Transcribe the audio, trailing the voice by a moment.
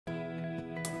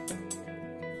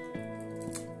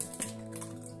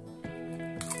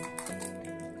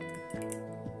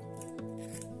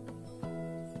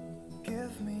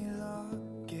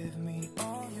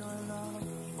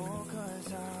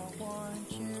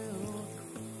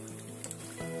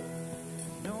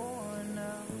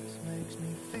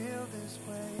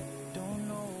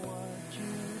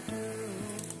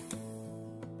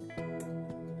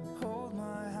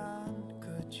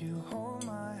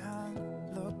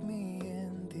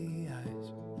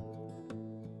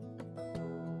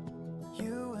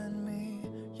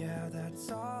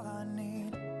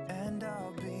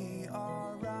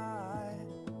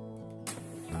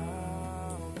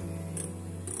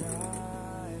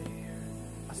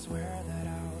swear that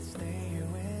I'll stay here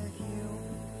with you.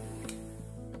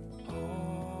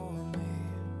 Hold me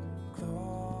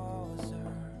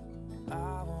closer.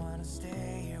 I wanna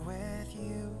stay here with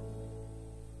you.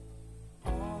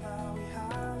 All that we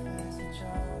have is each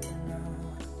other now.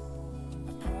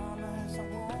 I promise I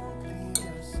won't leave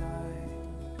your side.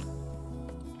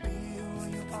 Be who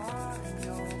you are and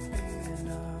you'll be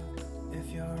enough. If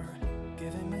you're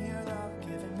giving me your love,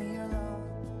 giving me your love.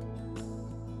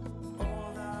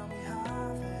 All that we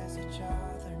have is each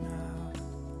other now.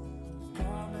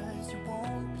 Promise you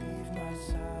won't leave my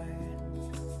side.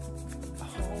 I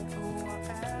hope who I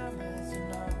am is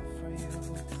enough for you.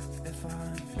 If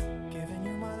I'm giving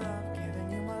you my love, giving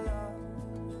you my love,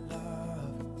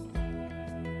 love.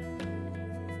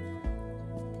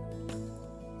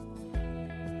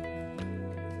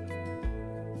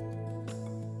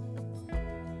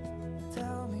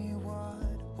 Tell me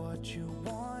what you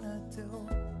wanna do.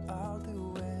 I'll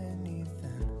do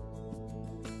anything.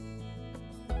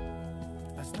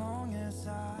 As long as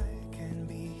I can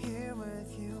be here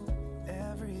with you,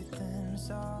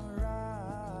 everything's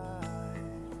alright.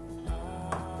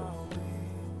 I'll be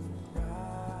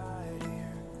right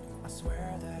here. I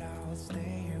swear that I'll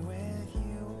stay here with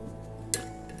you.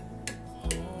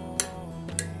 Hold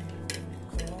me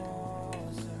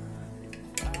closer.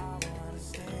 I wanna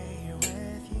stay here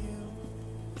with you.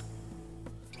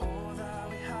 All that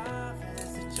we have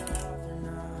is each other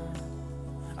now.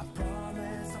 I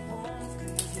promise I won't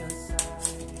leave your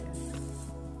side.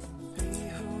 Be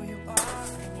who you are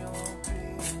and you'll be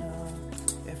enough.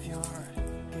 If you're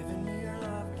giving me your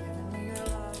love, giving me your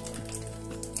love.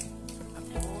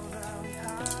 All that we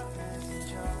have is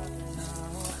each other now.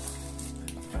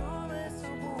 I promise I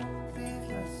won't leave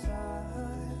your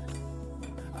side.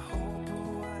 I hope who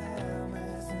I am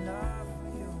is enough for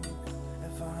you.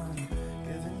 If I'm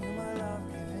giving you my love,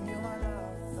 giving you my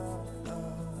love, love,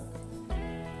 love.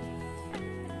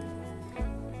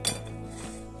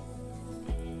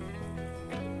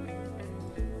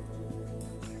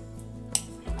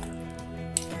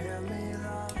 Give me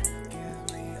love, give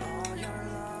me all your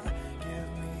love,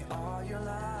 give me all your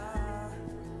love.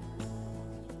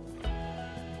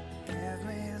 Give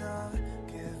me love,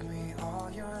 give me all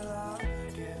your love,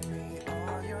 give me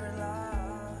all your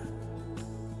love.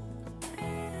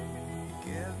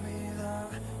 Give me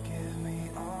love, give me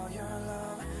all your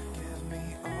love, give me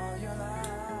all your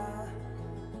love.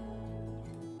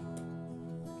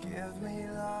 Give me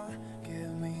love,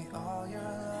 give me all your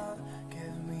love,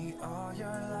 give me all your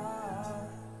love.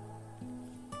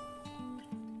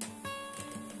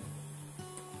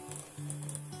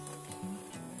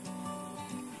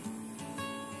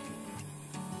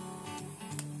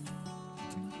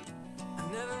 I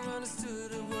never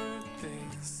understood a word they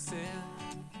said.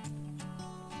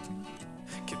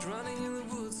 Kept running in the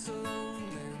woods alone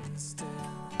instead.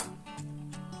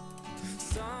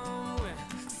 Somewhere,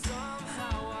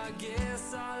 somehow, I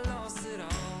guess I lost it all.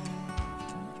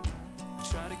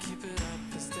 Try to keep it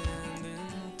up and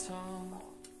standing tall.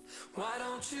 Why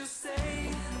don't you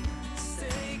stay,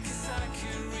 stay, 'cause I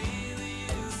could really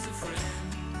use a friend.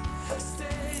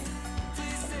 Stay,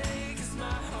 please stay, 'cause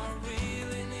my heart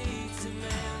really needs a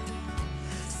man.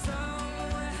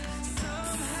 Somewhere,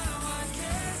 somehow, I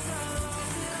guess I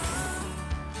lost it all.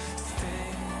 Stay,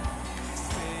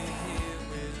 stay here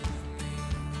with me.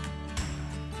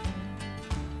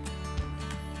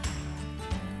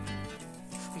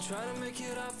 And try to make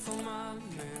it up for my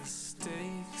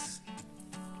mistakes.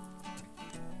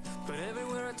 But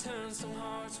everywhere I turn, some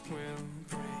hearts will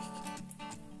break.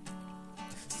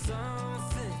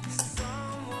 Something,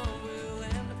 someone will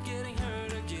end up getting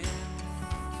hurt again.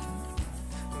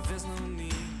 But there's no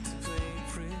need to play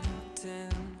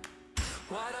pretend.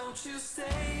 Why don't you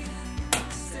stay,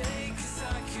 stay, 'cause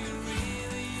I could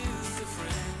really use a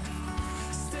friend.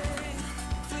 Stay,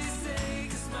 please stay,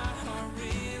 'cause my heart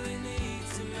really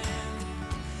needs a man.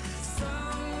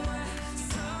 Somewhere,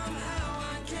 somehow,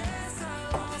 I guess I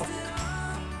lost it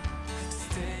all.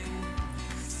 Stay,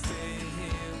 stay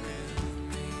here with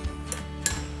me.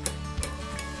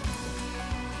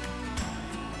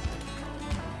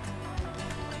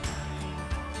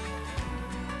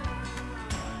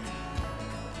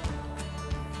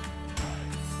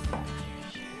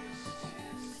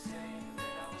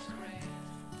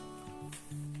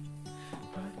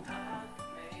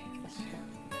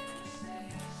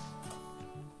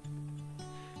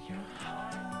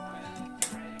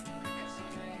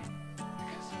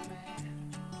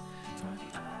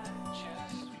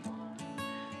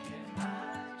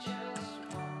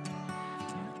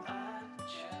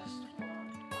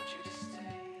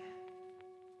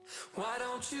 Why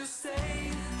don't you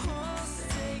stay, oh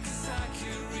stay,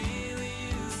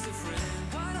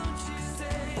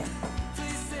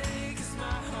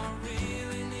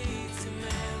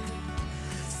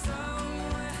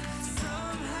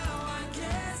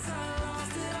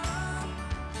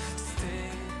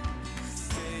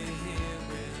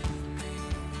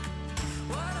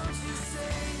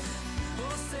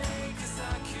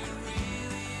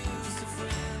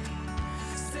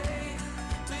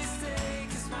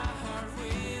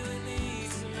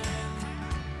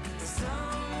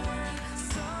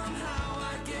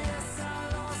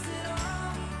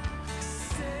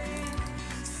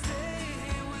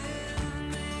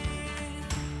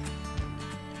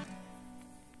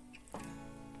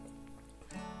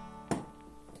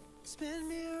 Spin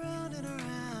me around and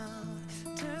around,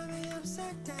 turn me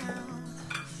upside down.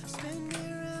 Spin me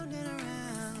around and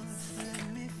around,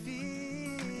 let me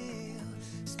feel.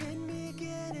 Spin me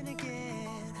again and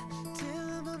again, till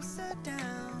I'm upside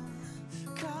down.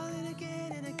 Calling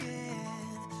again and again,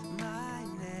 my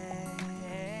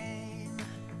name.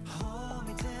 Hold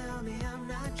me, tell me I'm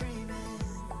not dreaming.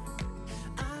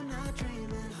 I'm not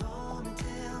dreaming. Hold me,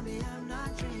 tell me I'm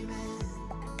not dreaming.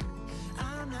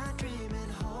 I'm not dreaming.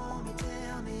 Hold me,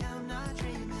 tell me I'm not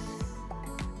dreaming.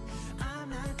 I'm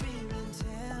not dreaming.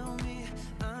 Tell me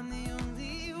I'm the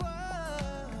only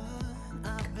one.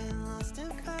 I've been lost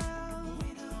and found.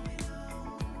 We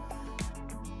know.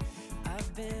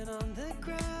 I've been on the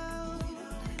ground. We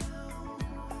know.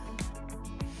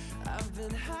 I've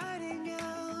been hiding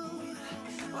out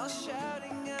while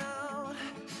shouting